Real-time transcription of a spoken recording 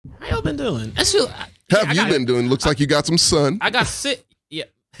y'all been doing? Have you been doing? Looks like you got some sun. I got sick. Yeah.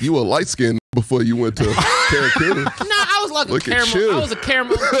 You were light skinned before you went to Cancun. No, I was like a caramel. I was a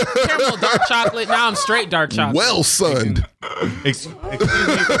caramel dark chocolate. Now I'm straight dark chocolate. Well sunned. Excuse me for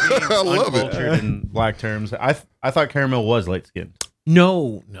being I love it. uncultured in black terms. I thought caramel was light skinned.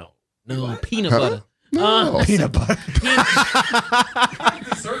 No. Peanut butter. No. Peanut butter.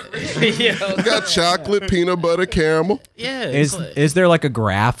 Yeah. Got chocolate, peanut butter, caramel. Yeah. Is there like a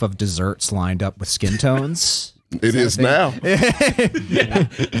graph of desserts lined up with skin tones? It is now.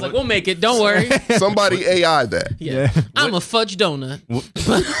 It's like, we'll make it. Don't worry. Somebody AI that. Yeah. I'm a fudge donut.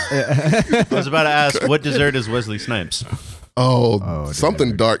 I was about to ask, what dessert is Wesley Snipes? Oh,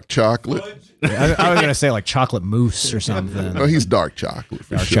 something dark chocolate. I was gonna say like chocolate mousse or something. No, he's dark chocolate.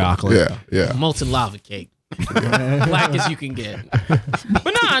 Dark chocolate. Yeah. Molten lava cake. Black as you can get.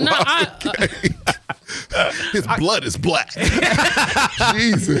 But his blood is black.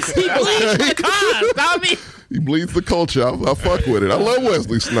 Jesus. He bleeds the cause. I mean, he bleeds the culture. I fuck with it. I love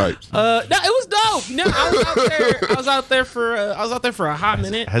Wesley Snipes. no, it was dope. No, I was out there for a hot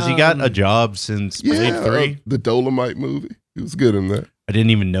minute. Has he got a job since Blade 3? The Dolomite movie. He was good in that. I didn't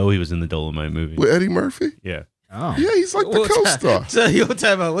even know he was in the Dolomite movie. With Eddie Murphy? Yeah. Oh. Yeah, he's like the co-star. So you'll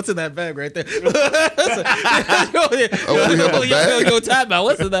time about what's in that bag right there. We have a bag? Go time about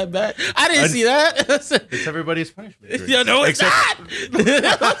what's in that bag. I didn't see that. It's everybody's punishment drink. Yeah, no, it's not.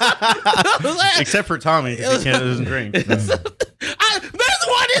 Except for Tommy, because he doesn't drink. There's one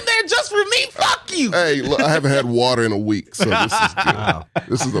in there just for me. Fuck you. Hey, look, I haven't had water in a week, so this is good. Wow.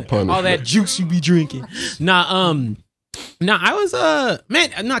 This is a punishment. All that juice you be drinking. I was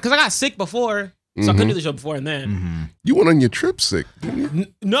because I got sick before. So I couldn't do the show before and then. You went on your trip sick, didn't you?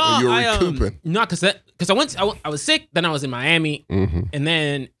 No, you were recouping. No, because I was sick. Then I was in Miami, and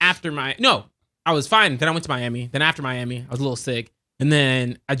then I was fine. Then I went to Miami. Then after Miami, I was a little sick, and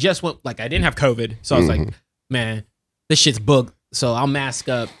then I just went I didn't have COVID, so I was like, man, this shit's booked. So I'll mask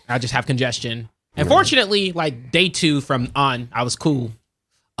up. I just have congestion. And fortunately, like day 2 from on, I was cool.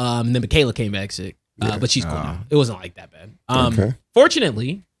 And then Michaela came back sick, but she's cool now. It wasn't like that bad. Okay.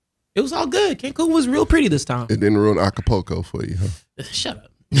 Fortunately. It was all good. Cancun was real pretty this time. It didn't ruin Acapulco for you, huh? Shut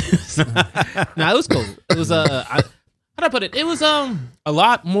up. It was cool. It was how'd I put it? It was a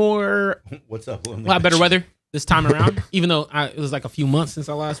lot more. What's up? A lot better weather this time around. Even though it was like a few months since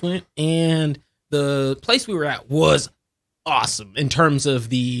I last went, and the place we were at was awesome in terms of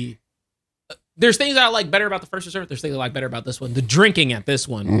the. There's things that I like better about the first resort. There's things I like better about this one. The drinking at this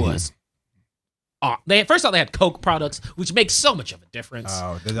one was. First off, they had Coke products, which makes so much of a difference.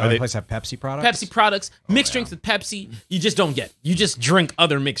 Oh, does the other place have Pepsi products? Pepsi products, mixed drinks with Pepsi. You just don't get. You just drink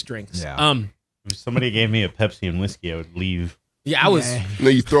other mixed drinks. Yeah. If somebody gave me a Pepsi and whiskey, I would leave. Yeah, I was. No,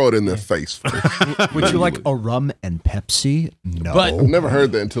 you throw it in their face first. Would you like a rum and Pepsi? No. But- I've never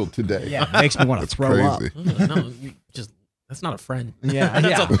heard that until today. Yeah, it makes me want to throw Crazy. up. No, you just. That's not a friend. Yeah,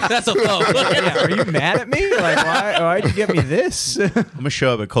 That's a foe. Yeah, are you mad at me? Like, why'd you give me this? I'm gonna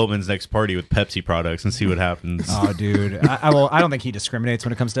show up at Coleman's next party with Pepsi products and see what happens. Oh, dude, I don't think he discriminates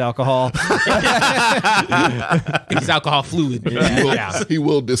when it comes to alcohol. He's alcohol fluid. He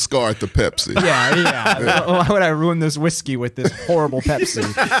will discard the Pepsi. Yeah. Why would I ruin this whiskey with this horrible Pepsi?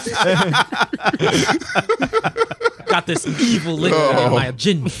 Got this evil liquor in my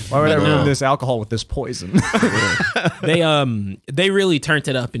gin. Why would I ruin this alcohol with this poison? They really turned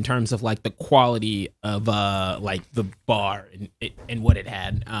it up in terms of like the quality of like the bar and what it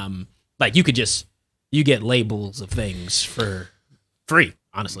had. Like you get labels of things for free,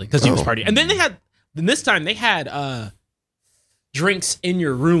 honestly, because you was partying. And then this time they had drinks in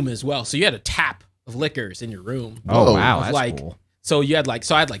your room as well. So you had a tap of liquors in your room. Oh wow, that's like cool. so you had I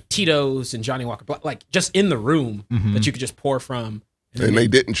had like Tito's and Johnny Walker Black, like just in the room that you could just pour from. And they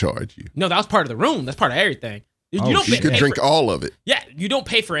didn't charge you. No, that was part of the room. That's part of everything. You don't You could drink all of it. Yeah, you don't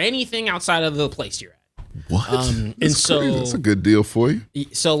pay for anything outside of the place you're at. What? And That's so crazy. That's a good deal for you.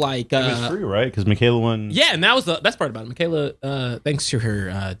 So like, It was free, right? Because Michaela won. yeah, and that was the best part about it. Michaela, thanks to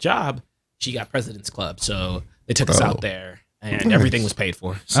her job, she got President's Club, so they took us out there, and everything was paid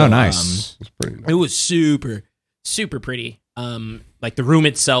for. So, nice. That's pretty nice. It was super, super pretty. Like the room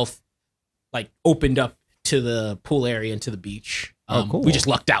itself, like opened up to the pool area and to the beach. Cool. We just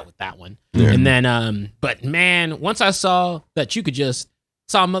lucked out with that one. Yeah. And then, but man, once I saw that you could just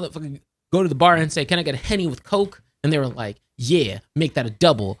saw a motherfucker go to the bar and say, "Can I get a Henny with Coke?" And they were like, "Yeah, make that a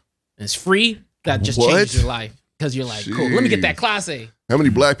double. And it's free." That just changed your life because you're like, "Cool, let me get that Class A." How many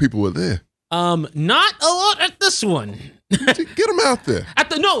black people were there? Not a lot at this one. Get them out there.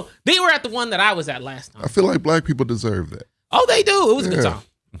 No, they were at the one that I was at last time. I feel like black people deserve that. Oh, they do. It was a good time.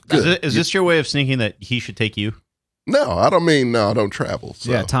 Is this your way of sneaking that he should take you? No, I don't mean no. I don't travel.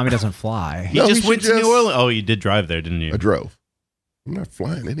 So. Yeah, Tommy doesn't fly. He just went to New Orleans. Oh, you did drive there, didn't you? I drove. I'm not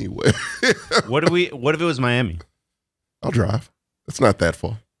flying anywhere. What if it was Miami? I'll drive. It's not that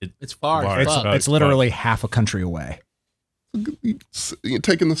far. It's far. It's literally half a country away. You're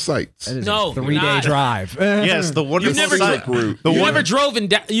taking the sights. That is No, a 3-day drive. Yes, the wonderful You've never sight. route. The You one never drove in.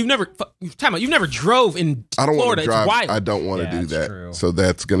 You've never. Time out. You've never drove in I don't want Florida. to drive. It's wild. I don't want to Yeah, do that's that. true. So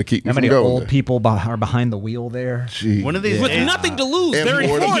that's going to keep me How from many going old there. people are behind the wheel there? Gee. One of these With days, nothing to lose. And They're in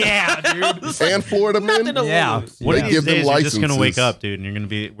Florida. Florida. Yeah, dude. And Florida Nothing men. to Yeah. lose. One They of give these them days, you're just gonna wake licenses. up, dude,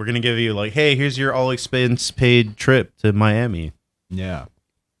 and we're gonna give you like, hey, here's your all expense paid trip to Miami. Yeah.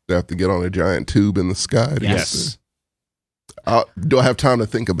 They have to get on a giant tube in the sky. to Yes. get there. Do I have time to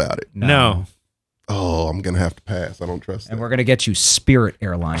think about it? No. Oh, I'm going to have to pass. I don't trust that. And we're going to get you Spirit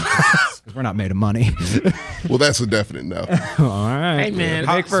Airlines because we're not made of money. Well, that's a definite no. All right. Hey man,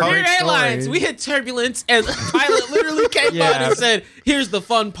 Big for a Spirit great Airlines. story. We hit turbulence, and the pilot literally came on and said, "Here's the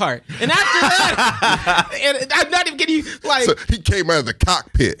fun part." And after that, and I'm not even kidding you. Like, So he came out of the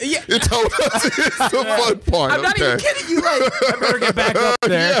cockpit. Yeah. It told us it's the fun part. I'm not even kidding you. Like, I better get back up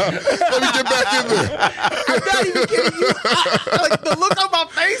there. Yeah, let me get back in there. I'm not even kidding you. Like the look on my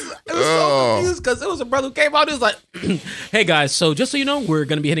face, it was so confused because it was a brother who came out. He was like, "Hey guys, so just so you know, we're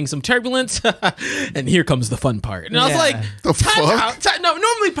gonna be hitting some turbulence, and here comes the fun part." And I was Yeah. like, The "Time fuck? out." No,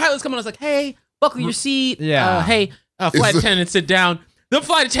 normally pilots come on. I was like, "Hey, buckle your seat. Yeah. Hey, flight the- attendant, sit down." The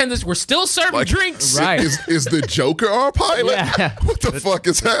flight attendants were still serving drinks. Right. Is the Joker our pilot? Yeah. What the fuck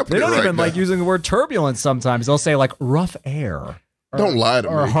is happening? They don't right even now? like using the word turbulence sometimes. They'll say like rough air. Or, Don't lie to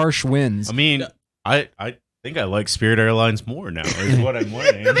or me. harsh winds. I mean, I think I like Spirit Airlines more now. Is what I'm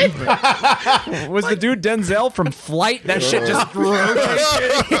learning. Was the dude Denzel from Flight? That shit just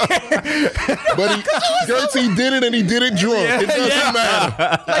But Gertz, he did it and he did it drunk. It doesn't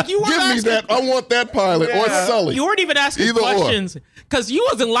matter. Like you weren't Give me asking, that. I want that pilot or Sully. you weren't even asking Either or. questions because you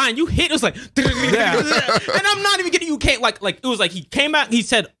wasn't lying. You hit. It was like, and I'm not even kidding. You can't like it was like he came out. He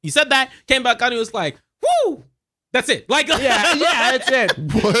said that came back on. He was like, woo. That's it. Like yeah, that's it.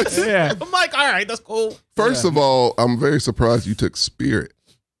 What? Yeah. I'm like, all right, that's cool. First of all, I'm very surprised you took Spirit.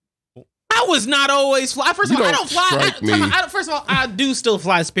 I was not always fly. First of You all, I don't don't fly. strike me. First of all, I do still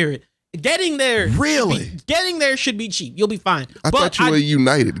fly Spirit. Getting there, Really? getting there should be cheap. You'll be fine. I thought you were a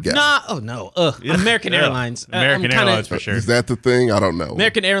United guy. Nah, oh no, American Yeah. Airlines. American I'm kinda- Airlines for sure. Is that the thing? I don't know.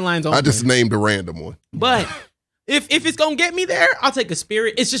 American Airlines. Only. I just named a random one. But if it's gonna get me there, I'll take a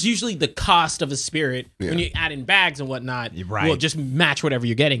Spirit. It's just usually the cost of a Spirit when you add in bags and whatnot. Right. Will just match whatever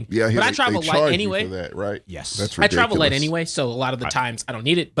you're getting. Yeah, but I they travel charge light you anyway. for that, right? Yes. That's I ridiculous. travel light anyway, so a lot of the times I don't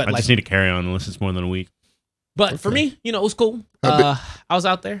need it. But I like, just need to carry on unless it's more than a week. but for me, it was cool. How I was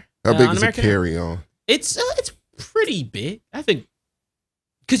out there. How big on is a American carry-on? It's pretty big, I think,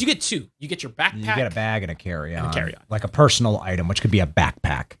 because you get two. You get your backpack. You get a bag and a carry-on. And a carry-on. Like a personal item, which could be a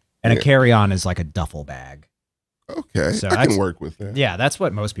backpack. And a carry-on is like a duffel bag. Okay, So I that's- can work with that. Yeah, that's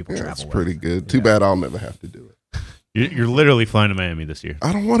what most people Yeah, travel that's with. pretty good. Too bad I'll never have to do it. You're literally flying to Miami this year.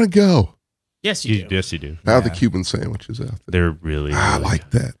 I don't want to go. Yes, you do. Yes, you do. How are the Yeah. Cuban sandwiches out there? They're really. I really like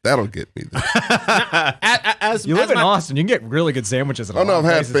that. That'll get me there. As You live in my- Austin, you can get really good sandwiches. At a Oh no, lot I've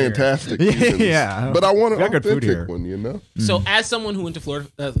of had places here. fantastic. Yeah, Cubans. yeah. But I want an We got good food authentic here. one. You know. So, as someone who went to Florida,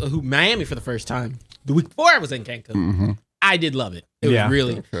 Miami for the first time, the week before I was in Cancun, Mm-hmm. I did love it. It Yeah. was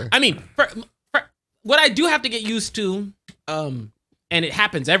really. Okay. I mean, for what I do have to get used to, and it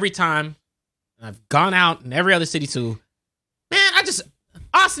happens every time. I've gone out in every other city too. Man,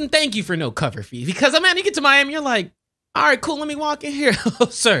 Austin, thank you for no cover fee because man, you get to Miami, you're like, all right, cool, let me walk in here. Oh,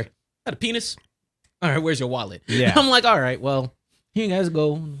 sir, got a penis? All right, where's your wallet? Yeah. I'm like, all right, well, here you guys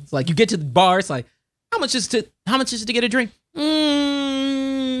go. It's like you get to the bar, it's like, how much is it to get a drink?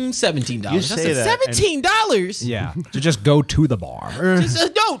 $17. You I say said that, and- $17. Yeah, to just go to the bar.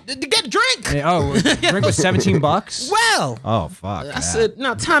 No, to get a drink. Drink was $17. Well, Oh fuck! I said,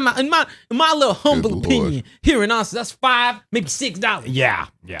 no, time out. In my little humble Good opinion, Lord. here in Austin, that's $5, maybe $6. yeah,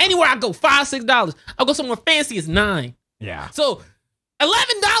 Anywhere I go, $5, $6. I'll go somewhere fancy, it's $9. yeah. So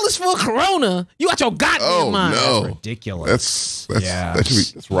 $11 for a Corona, you got your goddamn Oh mind. no, Ridiculous. that's Yeah.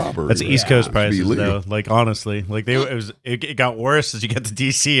 that's robbery. That's East Coast It should be prices, illegal. though. Like honestly, like it got worse as you get to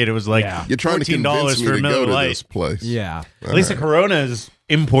DC, and it was like Yeah. You're trying to $14 convince me for a to Miller go to Lite. this place. Yeah. At least the Corona is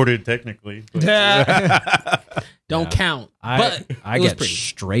imported technically. but- Don't count. But I it was get pretty.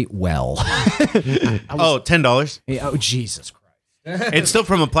 straight well. Oh, $10. Oh Jesus Christ! It's still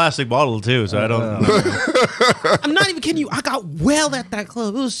from a plastic bottle too, so I don't. I'm not even kidding you. I got well at that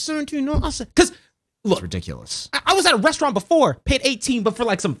club. It was $17. Because It's look, ridiculous. I was at a restaurant before, paid $18, but for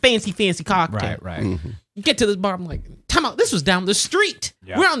like some fancy cocktail. Right. You get to this bar, I'm like, time out. This was down the street.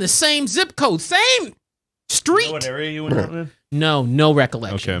 Yeah. We're on the same zip code, same Street. You know what area you went out in? No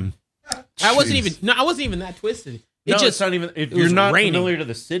recollection. Okay. I wasn't even that twisted. It's not even. If you're was not raining. familiar to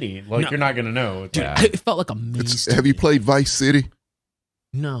the city, like you're not gonna know. Dude, it felt like a maze. Have you played Vice City?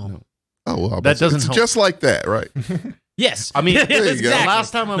 No. Oh, well, That doesn't it's help. just like that, right? Yes. I mean, you go. the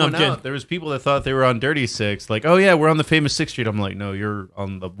last time I No, went I'm out, kidding. there was people that thought they were on Dirty Six. Like, oh yeah, we're on the famous 6th Street. I'm like, no, you're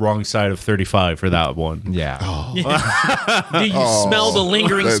on the wrong side of 35 for that one. Yeah. Oh. Do you Oh, smell the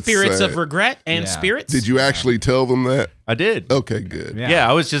lingering that's spirits sad. of regret and Yeah. spirits? Did you actually tell them that? I did. Okay, good. Yeah.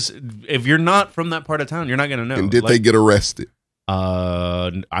 I was just. If you're not from that part of town, you're not gonna know. And did Like, they get arrested?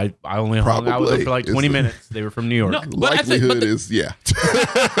 I only hung out with them for like 20 minutes. They were from New York. No, but I think, Likelihood is, yeah.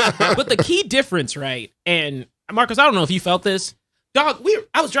 but the key difference, right? And Marcus, I don't know if you felt this. Dog,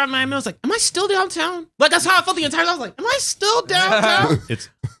 I was driving Miami. I was like, am I still downtown? Like, that's how I felt the entire time. I was like, am I still downtown? It's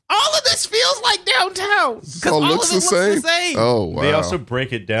All of this feels like downtown. Because all all looks of it the looks same. the same. Oh, wow. They also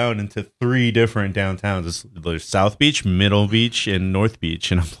break it down into 3 different downtowns. There's South Beach, Middle Beach, and North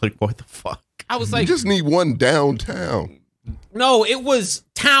Beach. And I'm like, what the fuck? I was You like, just need one downtown. no, it was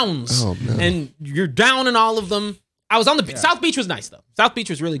towns. Oh, no. And you're down in all of them. I was on the South Beach was nice, though. South Beach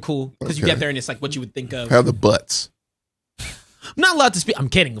was really cool because you Okay. get there and it's like what you would think of. Have the butts. I'm not allowed to speak. I'm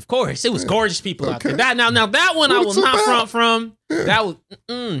kidding, of course. It was gorgeous people out there. Okay. Now that one What I will it's not about. front from. That was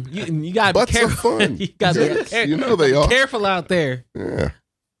you gotta Butts be are careful. fun. You gotta be Yes, you know they are. careful out there. Yeah.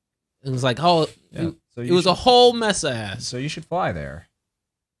 It was like oh, Yeah. So it was a whole mess of ass. So you should fly there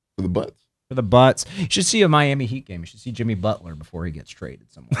For the butts. for the butts. You should see a Miami Heat game. You should see Jimmy Butler before he gets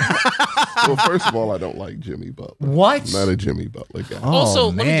traded somewhere. Well, first of all, I don't like Jimmy Butler. What? I'm not a Jimmy Butler guy. Oh, Also,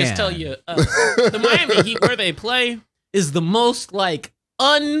 let me just man. tell you, the Miami Heat where they play is the most like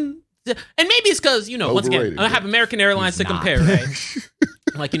and maybe it's because once again Overrated, I have American Airlines to It's not. compare, right?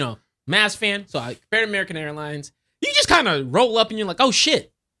 Like Mavs fan, so I compared American Airlines. You just kind of roll up and you're like, oh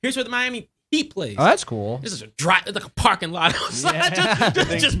shit, here's where the Miami Heat plays. Oh, that's cool. This is it's like a parking lot outside. Yeah.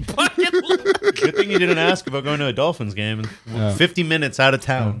 Just parking lot. Good thing you didn't ask about going to a Dolphins game. 50 minutes out of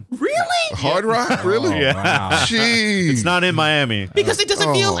town. Really? Hard Rock? Really? Yeah. Wow. Jeez. It's not in Miami. Because it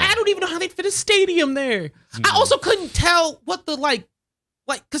doesn't feel. Oh. I don't even know how they'd fit a stadium there. I also couldn't tell what the like,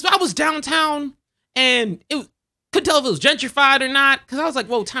 because I was downtown and couldn't tell if it was gentrified or not. Because I was like,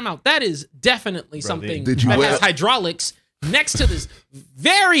 whoa, time out. That is definitely something Did you that wear- has hydraulics next to this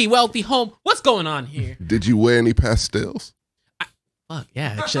very wealthy home. What's going on here? Did you wear any pastels? Fuck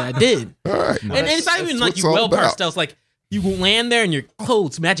yeah, actually I did. All right. And it's not even like what you it's all well about. pastels. Like you land there and your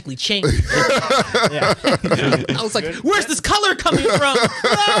clothes magically change. I was like, where's this color coming from?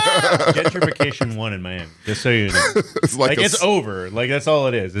 Ah! Gentrification won in Miami. Just so you know. It's like, a, It's over. Like that's all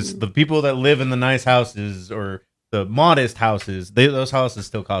it is. It's the people that live in the nice houses or the modest houses. Those houses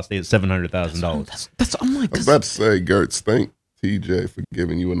still cost $700,000. That's I'm like, I was about to say, Gertz, thank TJ for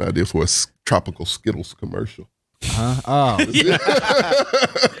giving you an idea for a tropical Skittles commercial. Oh,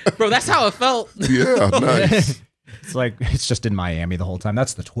 bro, that's how it felt. Yeah, nice. it's like it's just in Miami the whole time.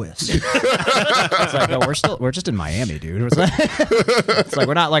 That's the twist. It's like, no, we're just in Miami, dude. It's like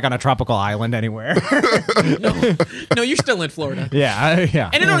we're not like on a tropical island anywhere. No, you're still in Florida. yeah.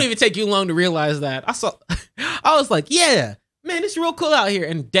 And it don't even take you long to realize that. I was like, yeah, man, it's real cool out here.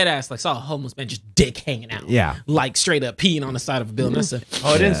 And dead ass, like, saw a homeless man just dick hanging out. Yeah. Like, straight up peeing on the side of a building. I said,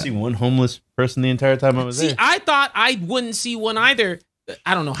 Oh, I didn't see one homeless person the entire time I was see, there. I thought I wouldn't see one either.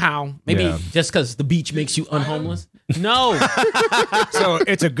 I don't know how. Maybe Yeah. just because the beach makes you unhomeless. No. So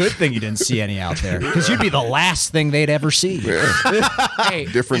it's a good thing you didn't see any out there because you'd be the last thing they'd ever see. Hey,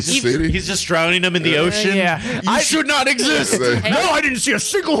 Different even- city. He's just drowning them in the ocean. Yeah. You should not exist. They, No, I didn't see a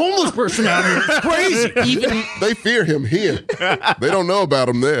single homeless person out here. It's crazy. Even they fear him here. They don't know about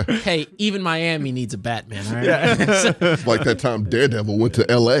him there. hey, even Miami needs a Batman. All right. It's like that time Daredevil went to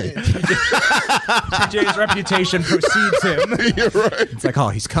L.A. TJ's reputation precedes him. You're right. It's like, oh,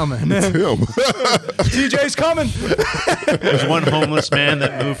 he's coming. Him. TJ's coming. There's one homeless man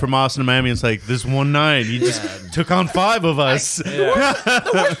that moved from Austin to Miami. It's like this one night he just took on 5 of us.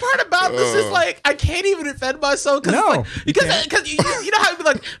 The worst part about this is like I can't even defend myself No, because you know how you'd be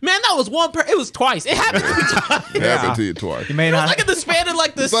like, man, that was one it was twice. It happened to me twice. It happened to you twice. You may It was not. like in the span of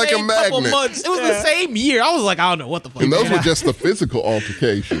like the It's like a same couple magnet. months. It was the same year. I was like, I don't know what the fuck. And those were just the physical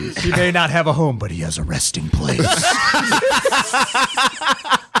altercations. He may not have a home, but he has a resting place.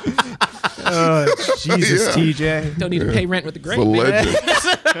 Jesus, Yeah. TJ. Don't need to pay rent with the It's great a man.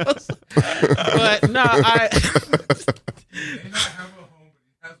 legend. But no, I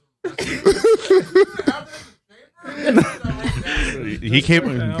He came.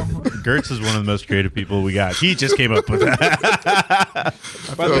 Gertz is one of the most creative people we got. He just came up with that.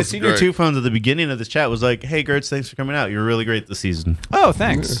 By the way, Senior Two Phones at the beginning of this chat was like, "Hey, Gertz, thanks for coming out. You're really great this season." Oh,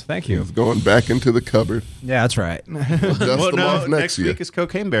 thanks. Thank you. He's going back into the cupboard. Yeah, that's right. Dust them off next year. week is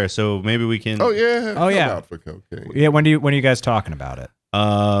Cocaine Bear, so maybe we can. Oh yeah. Oh, yeah. Come out for cocaine. Yeah, when are you guys talking about it?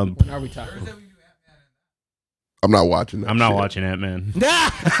 When are we talking? I'm not watching that. I'm not shit. watching Ant-Man.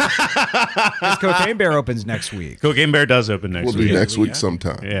 Because Cocaine Bear opens next week. Cocaine Bear does open next We'll week. do next week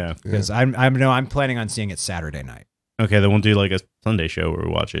sometime. Yeah. Because I'm planning on seeing it Saturday night. Okay, then we'll do like a Sunday show where we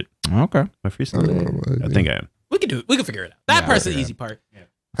watch it. Okay. My free Sunday. I think I am. We can do it. We can figure it out. That Yeah, part's the yeah. easy part.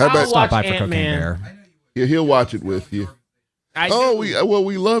 How I'll about watch Stop by for Cocaine Ant-Man. Bear. yeah, he'll watch it with you.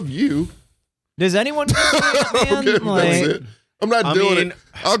 We love you. Does anyone? Okay, that's it. I'm not doing it.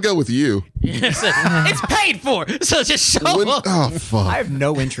 I'll go with you. It's paid for, so just show up. Oh fuck! I have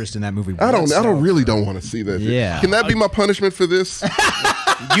no interest in that movie. I don't whatsoever. want to see that. Yeah. Can that be my punishment for this?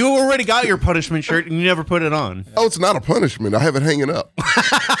 You already got your punishment shirt and you never put it on. Oh, it's not a punishment. I have it hanging up.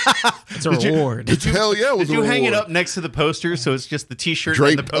 It's a reward. It's hell yeah. It was Did you a hang it reward. up next to the poster so it's just the T-shirt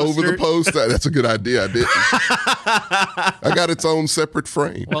Draped and the poster? over the poster? That's a good idea. I didn't. I got its own separate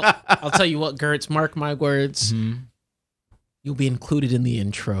frame. Well, I'll tell you what, Gertz, mark my words. You'll be included in the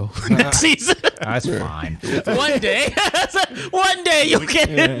intro next season. That's fine. One day. One day you'll get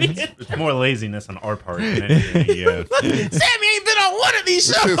it. It's more laziness on our part than anything. Yeah. Sammy ain't been on one of these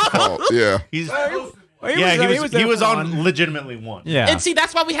It's his shows. fault. Yeah. He's He was there for on legitimately one. Yeah. And see,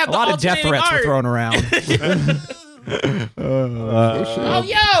 that's why we have A the lot of death alternating threats were art. thrown around. Oh,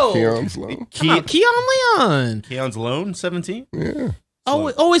 yo. Keon Sloan. Come on, Keon Leon. Keon's loan 17. Yeah.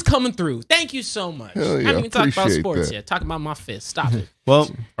 Always coming through. Thank you so much. Hell yeah, Haven't even talked about appreciate sports that. yet. Talking about my fist. Stop it. Well,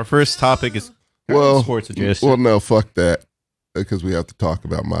 our first topic is sports adjacent. Well, no, fuck that. Because we have to talk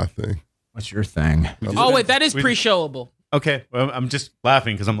about my thing. What's your thing? Oh, wait, that is pre-showable. Okay, well, I'm just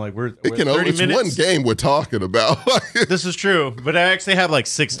laughing because I'm like, we're It can 30 it's minutes. one game we're talking about. This is true, but I actually have like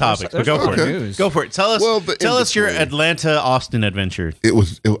 6 topics. But There's go for okay. it. news. Go for it. Tell us. Well, the tell us your industry. Atlanta Austin adventure.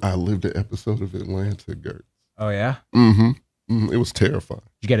 I lived an episode of Atlanta, Gert. Oh yeah. It was terrifying.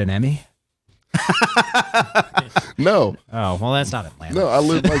 Did you get an Emmy? No, Oh well, that's not Atlanta. no, I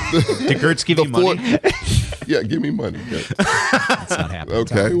lived like the. Did Gertz give you money? Yeah, give me money. Gert. That's not happening.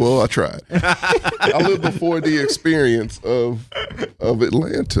 Okay, well, I tried. I lived the 4D experience of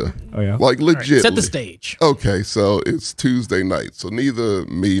Atlanta. Oh yeah. Like legit. Set the stage. Okay, so it's Tuesday night. So neither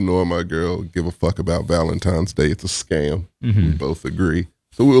me nor my girl give a fuck about Valentine's Day. It's a scam. We both agree.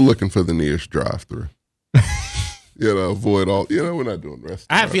 So we were looking for the nearest drive-through. Avoid all. We're not doing restaurants.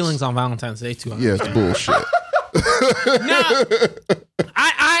 I have feelings on Valentine's Day, too. Yeah, it's bullshit.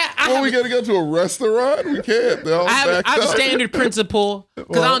 I We got to go to a restaurant? We can't. They're all have backed a up. standard principle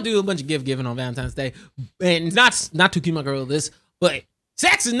because I don't do a bunch of giving on Valentine's Day. And not to keep my girl this, but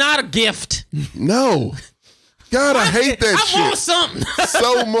sex is not a gift. No. God, I hate that I shit want something.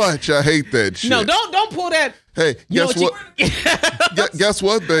 so much. I hate that shit. No, don't pull that. Hey, You know guess what? Guess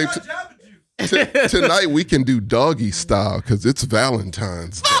what, babe? Tonight we can do doggy style because it's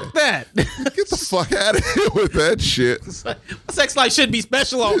Valentine's Day. Fuck that. Get the fuck out of here with that shit. Sex life should be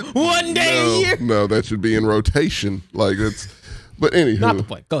special on one day a year. No, that should be in rotation. Like it's. But anywho, Not the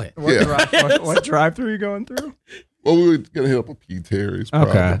point. Go ahead. yeah. What drive-through are you going through? Well, we were gonna hit up a P. Terry's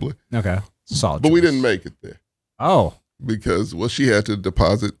probably, Okay. Solid. but we choice. didn't make it there Oh. because she had to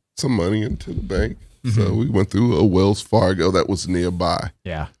deposit some money into the bank. So we went through a Wells Fargo that was nearby.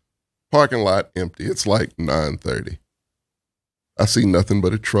 Yeah. Parking lot empty. It's like 9:30. I see nothing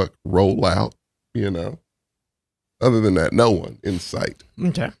but a truck roll out, Other than that, no one in sight.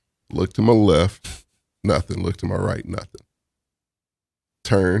 Okay. Look to my left, nothing. Look to my right, nothing.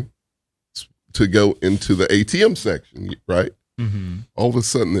 Turn to go into the ATM section, right? All of a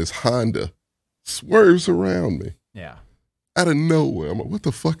sudden, this Honda swerves around me Yeah. out of nowhere. I'm like, what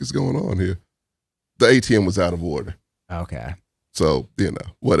the fuck is going on here? The ATM was out of order. Okay. So,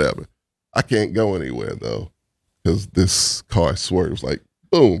 whatever. I can't go anywhere though, because this car swerves like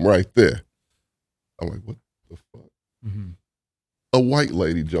boom right there. I'm like, what the fuck? A white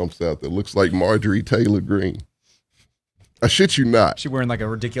lady jumps out that looks like Marjorie Taylor Greene. I shit you not. She wearing like a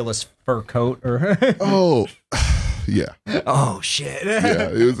ridiculous fur coat or. Oh, yeah, Oh shit. yeah.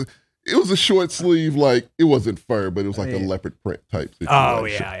 It was a short sleeve, like it wasn't fur, but it was like a leopard print type situation. Oh,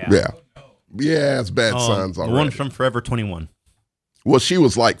 yeah. Yeah, it's bad signs The already. one from Forever 21. Well, she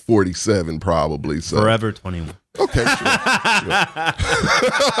was like 47 probably. So Forever 21. okay, sure.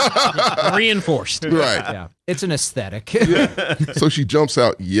 Reinforced. Right. Yeah. It's an aesthetic. So she jumps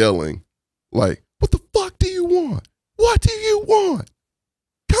out yelling, like, what the fuck do you want? What do you want?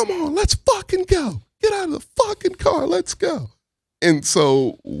 Come on, let's fucking go. Get out of the fucking car. Let's go. And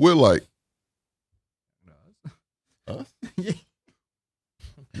so we're like, huh?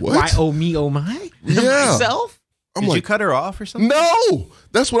 What? Why oh me, oh my? Yeah. Myself? I'm Did like, you cut her off or something? no.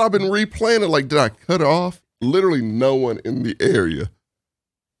 That's what I've been replaying. Like, did I cut her off? Literally no one in the area.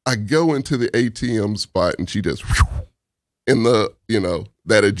 I go into the ATM spot and she just in the,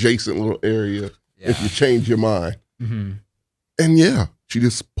 that adjacent little area if you change your mind. Mm-hmm. And yeah, she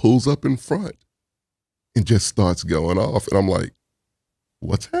just pulls up in front and just starts going off. And I'm like,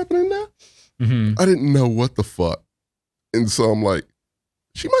 what's happening now? Mm-hmm. I didn't know what the fuck. And so I'm like,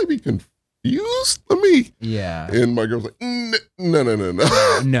 she might be confused to me. Yeah. And my girl's like, no.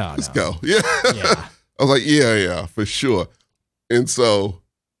 No. Let's go. Yeah. Yeah. I was like, yeah, for sure. And so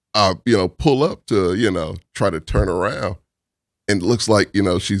I, pull up to, try to turn around. And it looks like,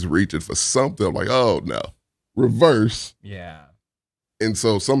 she's reaching for something. I'm like, oh no. Reverse. Yeah. And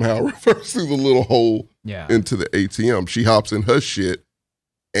so somehow reverse through the little hole into the ATM. She hops in her shit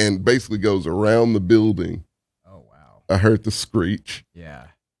and basically goes around the building. Oh, wow. I heard the screech. Yeah.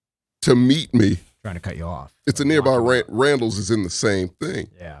 To meet me. Trying to cut you off. It's a nearby Randall's is in the same thing.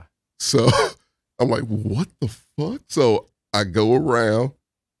 Yeah. So I'm like, what the fuck? So I go around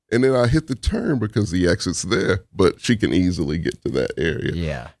and then I hit the turn because the exit's there, but she can easily get to that area.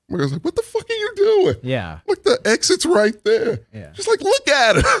 Yeah. My girl's like, what the fuck are you doing? Yeah. Like, the exit's right there. Yeah. She's like, look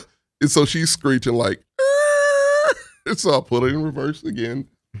at her. And so she's screeching like, "Arr!" And so I put it in reverse again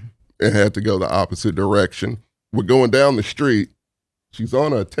and had to go the opposite direction. We're going down the street. She's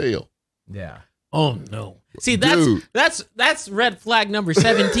on her tail. Yeah. Oh no. See, Dude. that's red flag number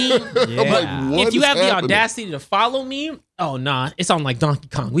 17. I'm like, what If you is have the happening? audacity to follow me, oh nah, it's on like Donkey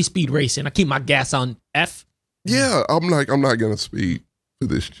Kong. We speed racing. I keep my gas on F. Yeah, I'm like, I'm not going to speed for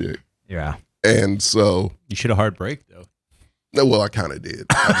this chick. Yeah. And so, You should have hard brake though. no, well, I kind of did.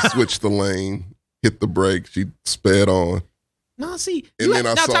 I switched the lane, hit the brake. She sped on. No, see, And you then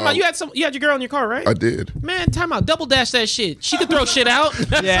had, I now saw- time out. You had your girl in your car, right? I did. Man, time out. Double dash that shit. She could throw shit out.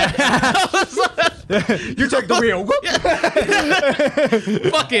 Yeah. You take the wheel.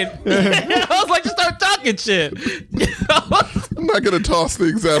 Fucking. I was like, just start talking shit. I'm not going to toss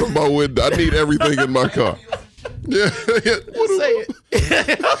things out of my window. I need everything in my car. Yeah.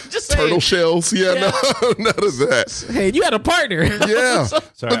 Just saying. Turtle shells. Yeah, no, none of that. Hey, you had a partner. Yeah.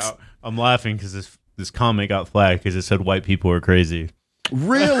 Sorry, I'm laughing because this comment got flagged because it said white people are crazy.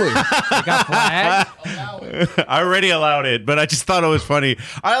 Really? You got flagged? I already allowed it, but I just thought it was funny.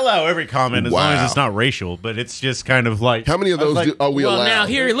 I allow every comment as long Wow. as it's not racial, but it's just kind of like How many of those are we Well, allowed? now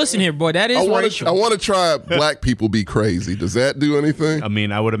here, listen here, boy. That is I racial. want to try black people be crazy. Does that do anything? I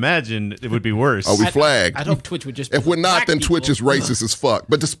mean, I would imagine it would be worse. Are we flagged? I'd hope Twitch would just. If we're not, black then people. Twitch is racist as fuck.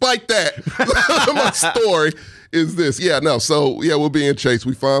 But despite that, my story is this. Yeah, no. So yeah, we're being chased.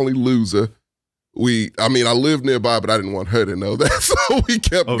 We finally lose her. I lived nearby, but I didn't want her to know that, so we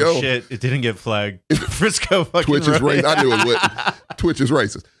kept Oh going. shit! It didn't get flagged. Frisco fucking Twitch is wrote it. racist. I knew it wouldn't. Twitch is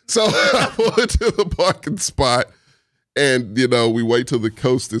racist. So I pull into the parking spot, and we wait till the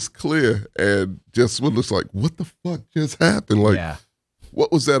coast is clear, and we're just like, what the fuck just happened? Like, Yeah.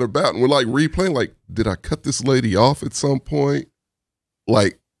 what was that about? And we're like replaying, like, did I cut this lady off at some point?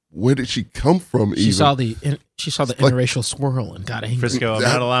 Like, where did she come from? She saw the interracial swirl and got angry. Frisco, I'm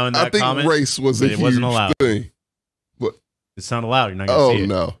not allowing that I think comment. race was a but it huge wasn't allowed. thing. It's not allowed. You're not gonna Oh see it.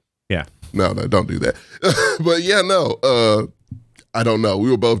 no. Yeah. No, don't do that. But yeah, no. I don't know. We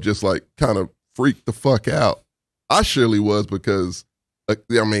were both just like kind of freaked the fuck out. I surely was because,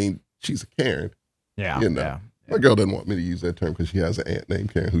 she's a Karen. Yeah. Yeah. My girl doesn't want me to use that term because she has an aunt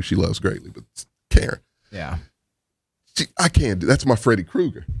named Karen who she loves greatly, but it's Karen. Yeah. I can't do. That's my Freddy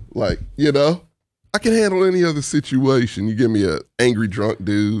Krueger. Like, I can handle any other situation. You give me a angry drunk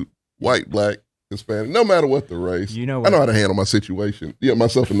dude, white, black, Hispanic, no matter what the race. You know I know what- how to handle my situation. Yeah,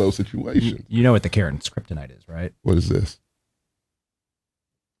 myself in those situations. You know what the Karen's kryptonite is, right? What is this?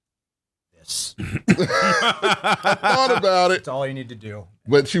 This. I thought about it, That's all you need to do.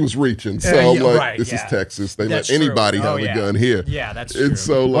 but she was reaching. So Yeah, I'm yeah, like, right, this yeah. is Texas. They That's let true. anybody Oh, have yeah. a gun here. Yeah, that's And true.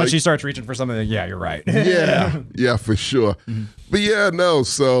 so, like- once she starts reaching for something, yeah, you're right. Yeah, for sure. But yeah, no.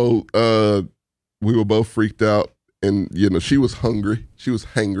 So we were both freaked out, and she was hungry. She was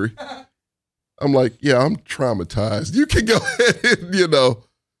hangry. I'm like, yeah, I'm traumatized. You can go ahead,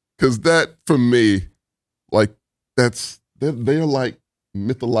 because that for me, like, they're like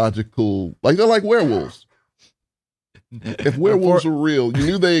mythological, like they're like werewolves. If werewolves were real, you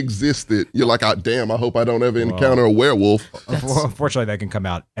knew they existed. You're like, oh, damn, I hope I don't ever encounter a werewolf. Unfortunately, they can come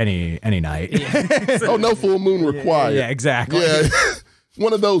out any night. Oh, no full moon required. Yeah, exactly. Yeah.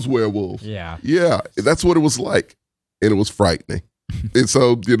 One of those werewolves. Yeah. Yeah, that's what it was like. And it was frightening. And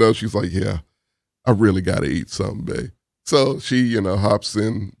so, she's like, yeah, I really got to eat something, babe. So she, hops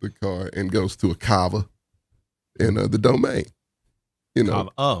in the car and goes to a kava in the Domain.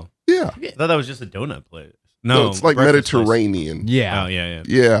 Oh, yeah. I thought that was just a donut place. No, it's like breakfast Mediterranean. place. Yeah. Oh, yeah.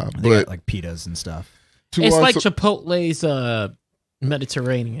 Yeah, They got but like pitas and stuff. It's like Chipotle's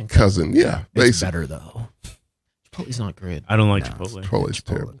Mediterranean. cousin. Yeah, It's basically. better though. Chipotle's not good. I don't like No, Chipotle. Chipotle's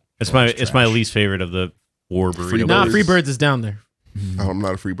terrible. It's my least favorite of the 4 burrito. Nah, Freebirds. Freebirds is down there. I'm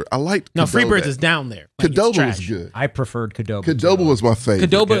not a Freebird. I liked No, Qdoba. Freebirds is down there. Like, it's Qdoba was trash. good. I preferred Qdoba. Qdoba was my favorite.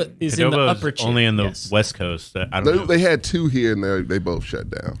 Qdoba is in the Qdoba upper chair. only in the Yes. West Coast. I don't know. They had 2 here and they both shut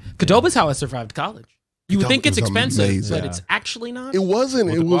down. Qdoba's how I survived college. You would Qdoba think it's was expensive, amazing. but it's actually not. It wasn't.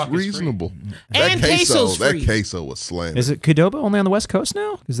 Well, it the was guac is free. reasonable. And queso's free. That queso was slanted. Is it Qdoba only on the West Coast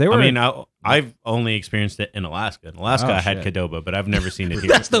now? Because they were. I mean, I've only experienced it in Alaska. In Alaska, Oh, I had shit. Qdoba, but I've never seen it here.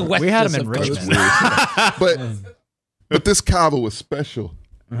 That's the West. We had 'em in of That's Richmond. Coast. but this kava was special.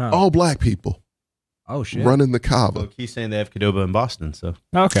 Uh-huh. All black people Oh shit. running the kava. Well, he's saying they have Qdoba in Boston, so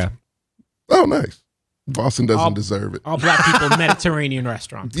Okay. Oh, nice. Boston doesn't All- deserve it. All black people Mediterranean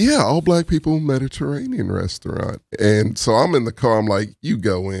restaurant. Yeah, all black people Mediterranean restaurant. And so I'm in the car. I'm like, you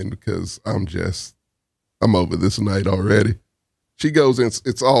go in because I'm over this night already. She goes in.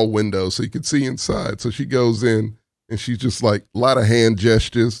 It's all windows, so you can see inside. So she goes in and she's just like a lot of hand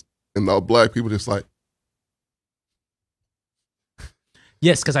gestures. And all black people just like,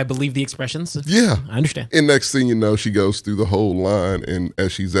 Yes, because I believe the expressions. yeah. I understand. And next thing you know, she goes through the whole line. And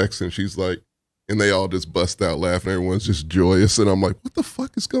as she's exiting, she's like, and they all just bust out laughing. Everyone's just joyous. And I'm like, what the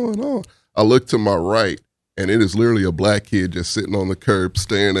fuck is going on? I look to my right, and it is literally a black kid just sitting on the curb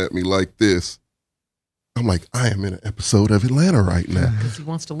staring at me like this. I'm like, I am in an episode of Atlanta right now. Because he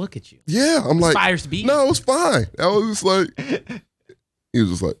wants to look at you. Yeah. I'm like, Aspires to be. no, it was fine. I was just like, he was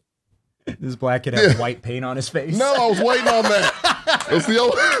just like, This black kid Yeah. had white paint on his face. no, I was waiting on that. That's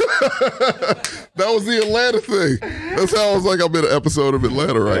that was the Atlanta thing. That's how I was like, I'm in an episode of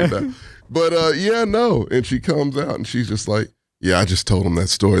Atlanta right now. But yeah, no. And she comes out and she's just like, yeah, I just told them that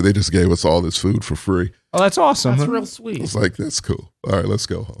story. They just gave us all this food for free. Oh, that's awesome. That's real I sweet. was like, that's cool. All right, let's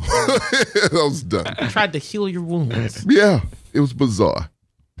go home. I was done. I tried to heal your wounds. Yeah, it was bizarre.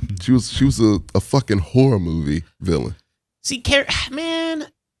 She was a fucking horror movie villain. See, man,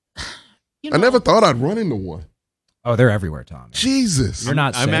 you know, I never thought I'd run into one. Oh, they're everywhere, Tom. Jesus. You're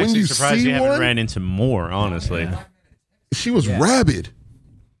not I'm safe. When actually you surprised see you haven't one? ran into more, honestly. Yeah. She was Yeah. rabid.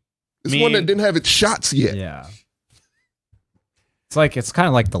 This one that didn't have its shots yet. Yeah. It's kind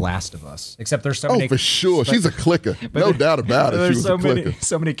of like The Last of Us, except there's so Oh, many. for sure. She's a clicker. but No doubt about it. She There's was so a clicker. many,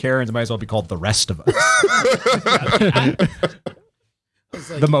 so many Karens might as well be called the rest of us.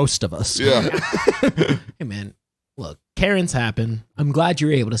 The most of us. Yeah. hey man, look, Karens happen. I'm glad you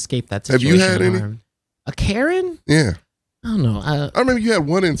were able to escape that Have situation. you had any? unharmed. A Karen? Yeah. I don't know. I remember you had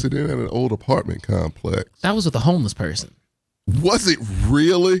one incident at an old apartment complex. That was with a homeless person. Was it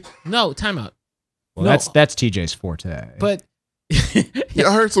really? No, time out. Well, No. that's TJ's forte. But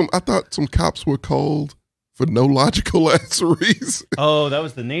Yeah, I thought some cops were called for no logical ass reason. Oh, that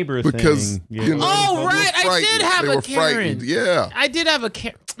was the neighbor Because, thing. you know, Oh, they were right, I frightened. did have They a were Karen. frightened. Yeah. I did have a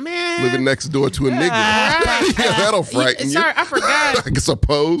Karen. Man. Living next door to a nigger. Right. Yeah, that'll frighten you. Sorry, I forgot. I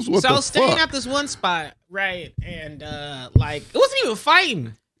suppose. What So I the was staying fuck? at this one spot, right? And like it wasn't even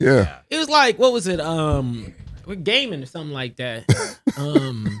fighting. Yeah. It was like, what was it? We're gaming or something like that.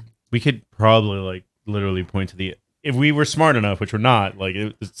 We could probably like literally point to the if we were smart enough, which we're not. Like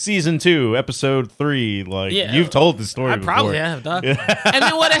season 2, episode 3. Like Yeah. you've told the story. I probably before. have, dog. And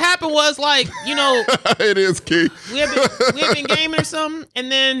then what had happened was like, you know, It is key. we had been gaming or something,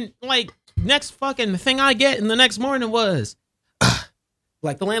 and then like next fucking thing I get in the next morning was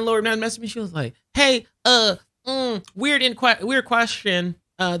like the landlord messaged me. She was like, "Hey, weird question.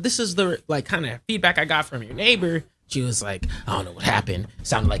 This is the like kind of feedback I got from your neighbor." She was like, "I don't know what happened.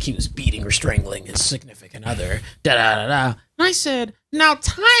 Sounded like he was beating or strangling his significant other." Da da da da. And I said, "Now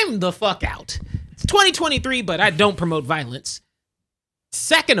time the fuck out. It's 2023, but I don't promote violence.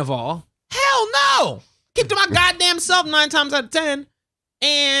 Second of all, hell no. Keep to my goddamn self 9 times out of 10.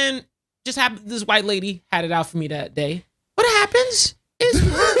 And just happened, this white lady had it out for me that day. What happens is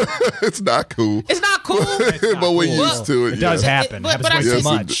It's not cool. it's not cool. But we're cool. used to it. it does yeah. happen. But- Happens but I way say- too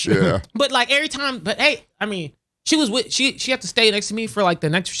much. Yeah. But like every time, but hey, I mean, she was with she had to stay next to me for like the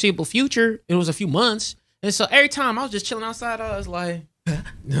next foreseeable future. It was a few months. And so every time I was just chilling outside, I was like, I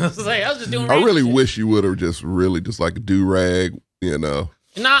was just doing I really random shit. wish you would have just like a do-rag, Nah,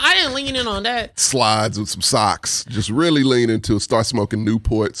 I didn't lean in on that. slides with some socks. Just really lean into it. Start smoking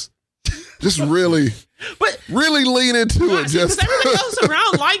Newports. Just really But lean into it. because Just everybody else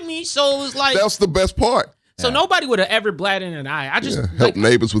around liked me, so it was like that's the best part. So nobody would have ever bled in an eye. I just help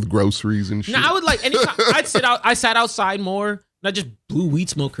neighbors with groceries and shit. No, I would like anytime I sat outside more and I just blew weed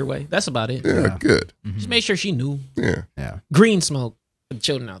smoke her way. That's about it. Yeah, good. Just made sure she knew. Yeah. Green smoke for the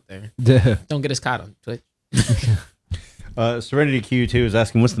children out there. Don't get us caught on Twitch. Serenity Q2 is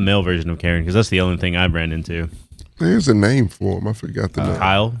asking, what's the male version of Karen? Because that's the only thing I ran into. There's a name for him. I forgot the name.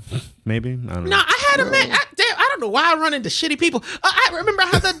 Kyle, maybe? I don't know. No, I had a man. I don't know why I run into shitty people. I remember I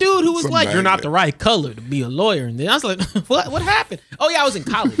had that dude who was like, "You're not the right color to be a lawyer," and then I was like, "What happened?" Oh yeah, I was in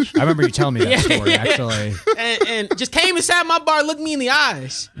college. I remember you telling me that story actually. And just came and sat in my bar, looked me in the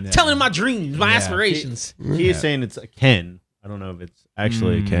eyes, telling my dreams, my aspirations. He is saying it's a Ken. I don't know if it's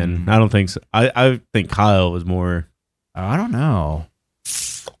actually a Ken. I don't think so. I think Kyle was more. I don't know.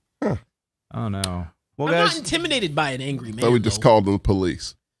 Oh no. Well, I'm guys, not intimidated by an angry man. So we just called them the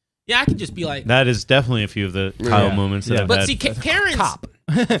police. Yeah, I can just be like. that is definitely a few of the Kyle moments that I've But had. see, Karen's Cop.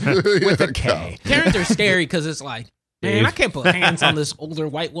 With a K. Karens are scary because it's like, man, I can't put hands on this older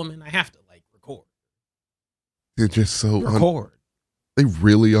white woman. I have to like record. They're just so Record. they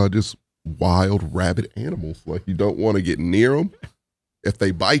really are just wild rabid animals. Like you don't want to get near them. If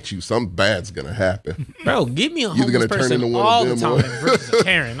they bite you, something bad's gonna happen. Bro, give me a Either homeless gonna turn person into one all of the them time versus a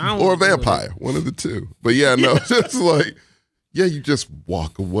Karen. I don't Or a wanna deal with it. vampire, one of the two. But yeah, no, just like, you just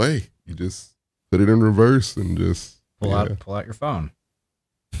walk away. You just put it in reverse and just Pull out your phone.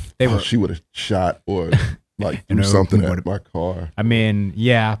 They oh, were. she would have shot or like You threw know, something who at would've- my car. I mean,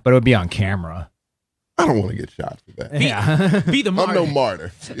 yeah, but it would be on camera. I don't want to get shot for that. Yeah. Be the I'm martyr. no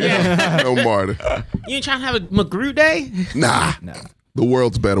martyr. Yeah. No martyr. You ain't trying to have a McGrew day? Nah. No. The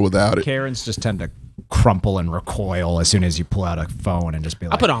world's better without it. Karens just tend to crumple and recoil as soon as you pull out a phone and just be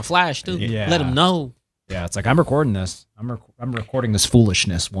like, I put on flash too. Yeah. Let them know. yeah, it's like, I'm recording this. I'm recording this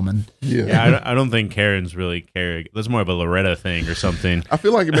foolishness, woman. Yeah, I don't think Karen's really care. That's more of a Loretta thing or something. I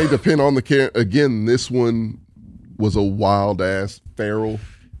feel like it may depend on the Karen. Again, this one was a wild ass feral.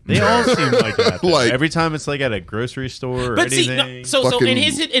 They all seem like that. Like- Every time it's like at a grocery store or But see, anything. no, so Fucking-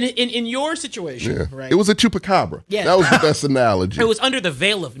 in your situation, Yeah. right? It was a chupacabra. Yeah. That was the best analogy. It was under the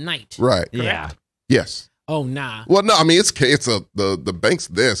veil of night. Right. Yeah. Yes. Oh nah. Well, no, I mean the bank's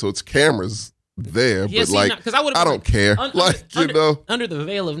there, so it's cameras there, Yeah, but see, like because I would. I don't care. Under the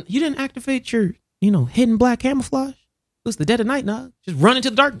veil of you didn't activate your hidden black camouflage. It was the dead of night. Nah, just run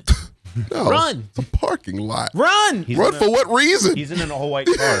into the darkness. no, Run. It's a parking lot. Run. Run for what reason? He's in an all white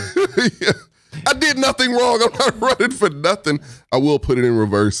car. Yeah. I did nothing wrong. I'm not running for nothing. I will put it in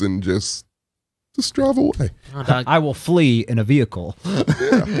reverse and just drive away. Oh, dog. I will flee in a vehicle.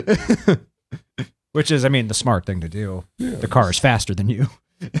 Yeah. Which is, I mean, the smart thing to do. The car is faster than you.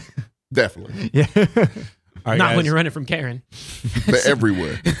 Definitely. Yeah. All right, Not guys. when you're running from Karen. They're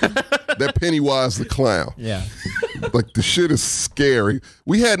everywhere. They're Pennywise the clown. Yeah. Like the shit is scary.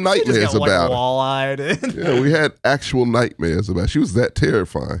 We had nightmares about it. wall-eyed. Yeah, we had actual nightmares about it. She was that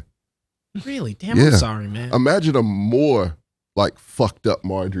terrifying. Really? Damn, Yeah. I'm sorry, man. Imagine a more like fucked up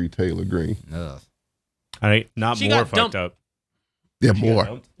Marjorie Taylor Greene. All right, not She more got fucked dumped. up. Yeah, She got more.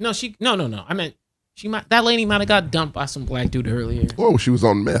 dumped? No. I meant that lady might have got dumped by some black dude earlier. Or she was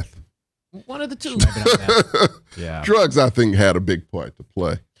on meth. One of the two. Yeah. Drugs, I think, had a big part to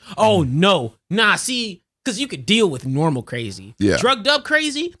play. Oh no, nah. See, because you could deal with normal crazy. Yeah. Drugged up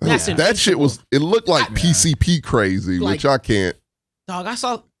crazy. That's That shit was, it looked like I- PCP crazy, Like- which I can't. dog. I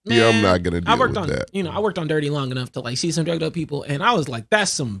saw. Man, Yeah, I'm not gonna I deal worked with on that. I worked on Dirty long enough to like see some drugged up people, and I was like,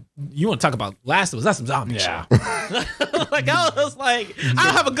 "That's some." You want to talk about Last of Us? That's some zombie Yeah. shit. Like I was like, I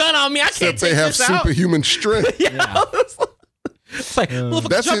don't have a gun on me. I can't Except they take have this out. superhuman strength. Yeah. It's like, motherfucker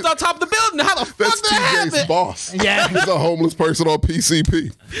That's jumped it. on top of the building. How the fuck That's that TJ's happened? boss. Yeah. He's a homeless person on PCP.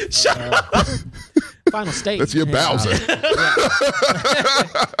 Shut up. Final stage. That's your Bowser.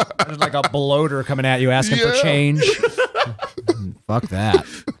 There's like a bloater coming at you asking for Yeah. change. Fuck that.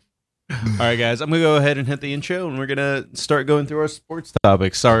 All right, guys, I'm going to go ahead and hit the intro, and we're going to start going through our sports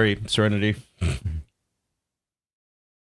topics. Sorry, Serenity.